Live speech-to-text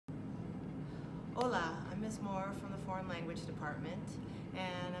Hola, I'm Ms. Moore from the Foreign Language Department,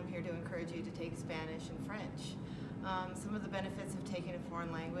 and I'm here to encourage you to take Spanish and French. Some of the benefits of taking a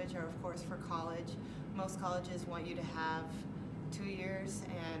foreign language are, of course, for college. Most colleges want you to have 2 years,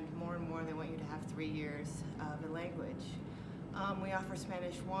 and more they want you to have 3 years of a language. We offer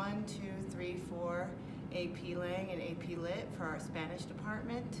Spanish 1, 2, 3, 4, AP Lang and AP Lit for our Spanish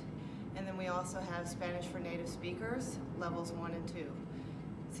department. And then we also have Spanish for native speakers, levels 1 and 2.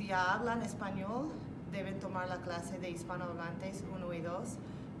 Si ya hablan español, deben tomar la clase de hispanohablantes 1 y 2.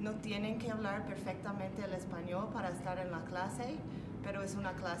 No tienen que hablar perfectamente el español para estar en la clase, pero es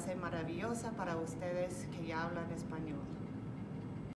una clase maravillosa para ustedes que ya hablan español.